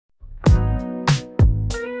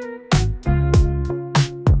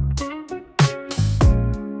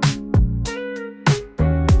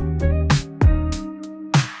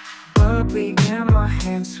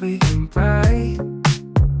sweet and bright,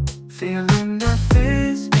 feeling that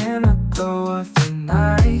fizz in the glow of the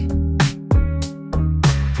night.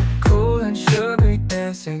 Cool and sugary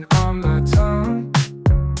dancing on my tongue.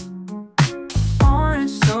 Orange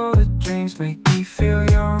soda dreams make me feel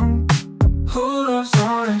young. Who loves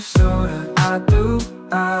orange soda? I do,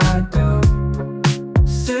 I do.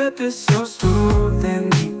 Sip it so smooth in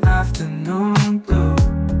the afternoon blue.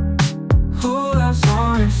 Who loves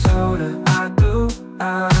orange soda? I do,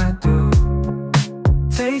 I do.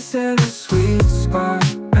 Tasting the sweet spark,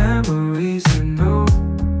 memories anew.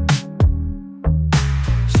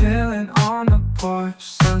 Chilling on the porch,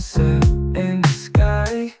 sunset in the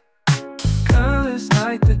sky. Colors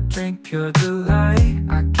like the drink, pure delight.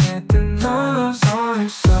 I can't deny. Who loves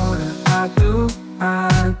orange soda? I do,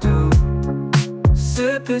 I do.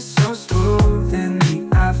 Sip it so smooth in the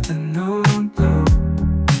afternoon blue.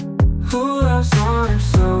 Who loves orange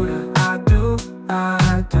soda? I do,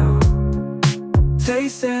 I do.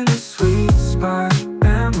 Tasting the sweet spark,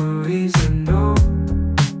 memories anew.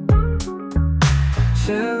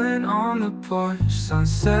 Chilling on the porch,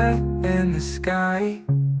 sunset in the sky.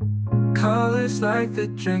 Colors like the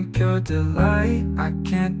drink, pure delight. I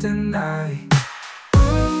can't deny.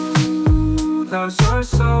 Ooh, loves our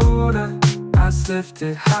soda. Eyes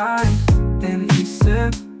lifted high. In each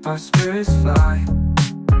sip, our spirits fly.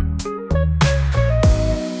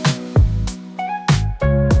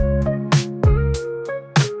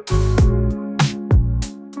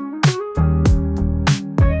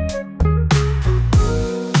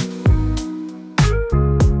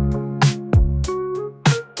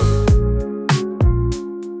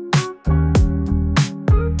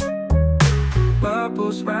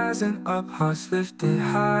 Bubbles rising up, hearts lifted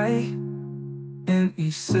high. In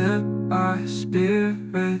each sip, our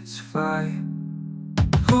spirits fly.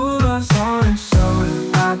 Who loves orange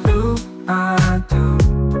soda? I do, I do.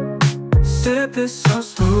 Sip it so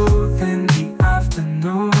smooth in the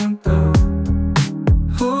afternoon blue.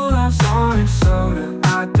 Who loves orange soda?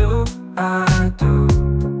 I do, I do.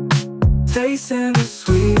 Tasting the